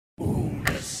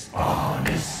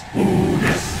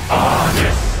Unus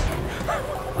Annus.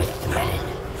 With the melon,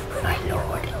 my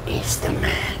lord is the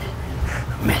man.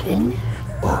 Melon,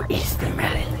 or is the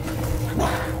melon?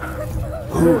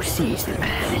 Who sees the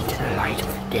man into the light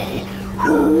of day?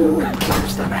 Who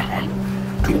gives the melon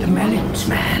to the melon's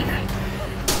man?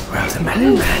 Well, the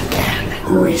melon man can.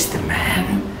 Who is the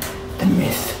man? The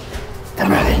myth. The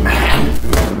melon man.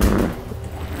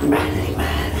 Melon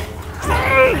man.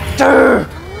 The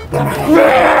melon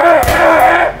man.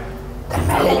 The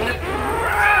melon.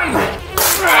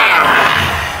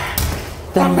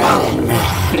 The melon man.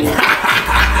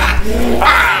 I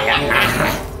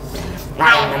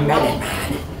am a melon man.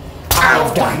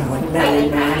 I've done what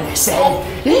melon man said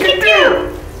he could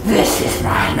do. This is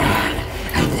my man,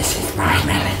 and this is my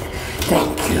melon.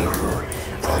 Thank you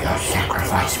for your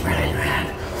sacrifice, melon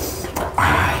man. For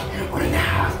I will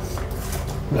now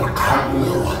become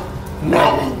you,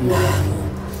 melon man.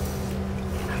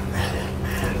 Melon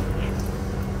man.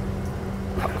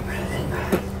 Melon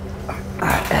man. I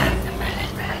am the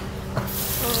melon man.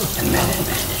 The melon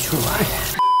man is who I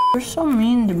am. You're so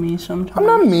mean to me sometimes. I'm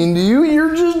not mean to you,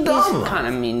 you're just dumb. He's kind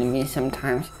of mean to me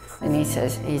sometimes. And he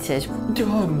says,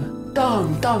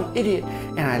 dumb idiot.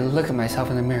 And I look at myself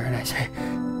in the mirror and I say,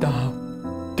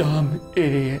 dumb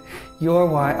idiot. You're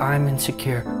why I'm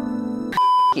insecure.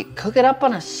 You cook it up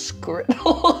on a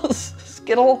skittle?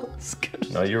 Skittle?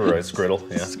 No, you were right, Skriddle,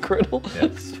 yeah. Skriddle? Yeah.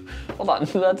 Hold on,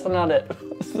 that's not it.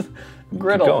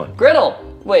 Griddle. Keep going. Griddle!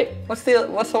 Wait, what's the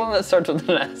one that starts with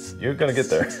an S? You're gonna get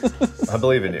there. I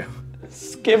believe in you.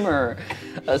 Skimmer.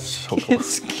 A So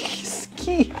close.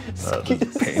 ski. This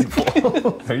is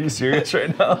painful. Are you serious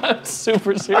right now? I'm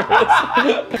super serious.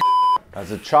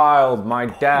 As a child, my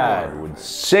dad would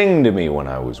sing to me when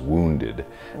I was wounded,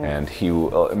 and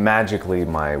magically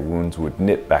my wounds would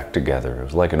knit back together. It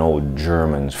was like an old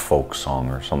German folk song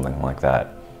or something like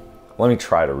that. Let me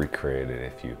try to recreate it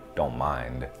if you don't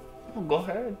mind. Oh, go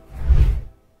ahead.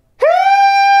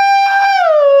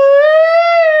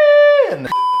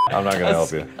 I'm not gonna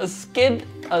help you. A skriddle,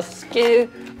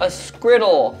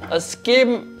 a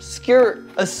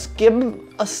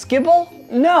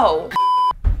skibble? No.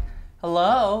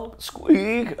 Hello?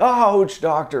 Squeak! Ouch,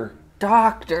 doctor.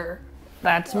 Doctor,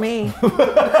 that's me.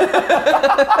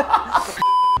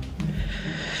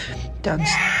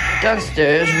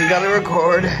 Downstairs, we gotta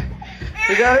record.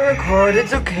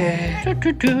 It's okay.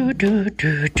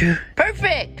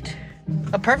 Perfect!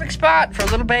 A perfect spot for a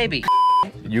little baby.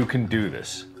 You can do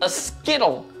this. A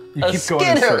skittle. You keep going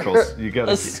in circles. You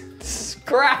gotta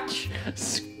scratch.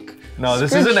 No,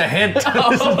 this isn't a hint. This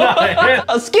is not a hint.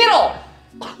 A skittle!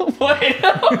 Wait.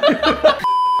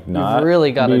 Not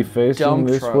really got be a facing dump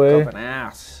this truck way. up an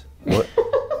ass. What?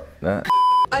 That.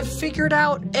 I figured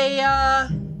out a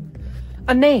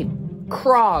name.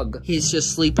 Crog. He's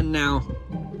just sleeping now.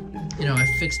 You know, I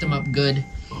fixed him up good.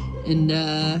 And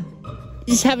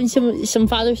just having some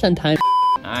father-son time.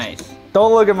 Nice.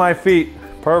 Don't look at my feet,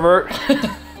 pervert.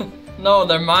 No,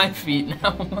 they're my feet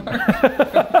now, Mark.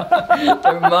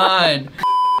 They're mine.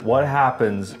 What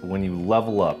happens when you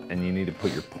level up and you need to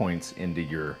put your points into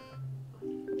your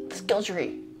Skill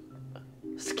tree.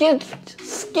 Skill.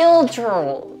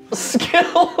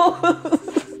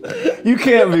 You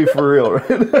can't be for real right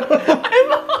now. I'm 100%.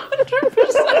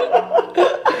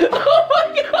 Oh my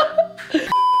god.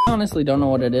 I honestly don't know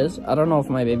what it is. I don't know if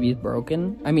my baby's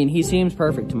broken. I mean, he seems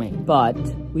perfect to me, but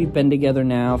we've been together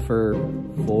now for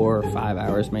 4 or 5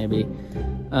 hours maybe.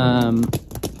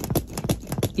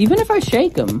 Even if I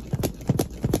shake him,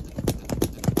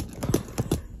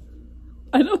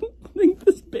 I don't think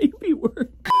this baby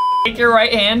works. Take your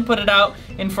right hand, put it out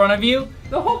in front of you.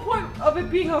 The whole point of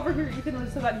it being over here, Ethan,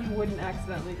 was so that he wouldn't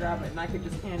accidentally grab it and I could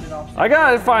just hand it off. I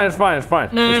got it, it's fine.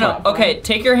 No. Okay,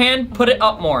 take your hand, put it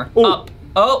up more. Ooh. Up.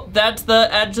 Oh, that's the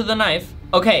edge of the knife.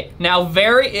 Okay, now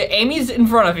Amy's in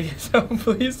front of you, so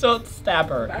please don't stab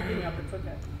her. Backing up, it's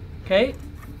okay. Okay?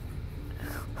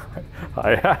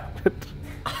 I have it.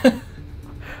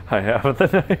 I have the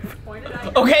knife. Point it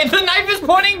out. Okay, the knife is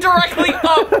pointing directly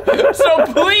up, so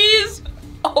please.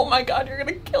 Oh my god, you're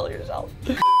gonna kill yourself.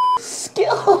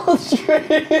 Skill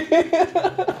tree.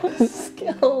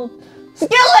 Skillet!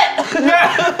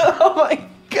 Oh my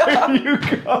god. There you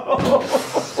go.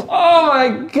 Oh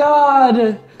my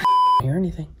god. Hear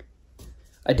anything?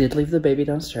 I did leave the baby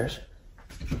downstairs.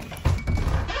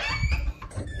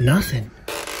 Nothing.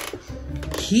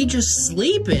 He just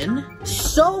sleeping?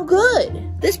 So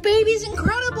good. This baby's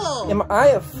incredible. Am I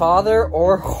a father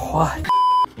or what?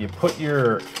 You put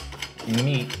your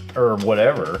meat or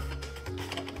whatever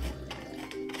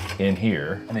in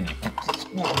here, and then you.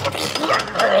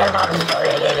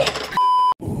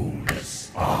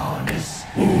 Unus Annus.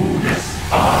 Yes.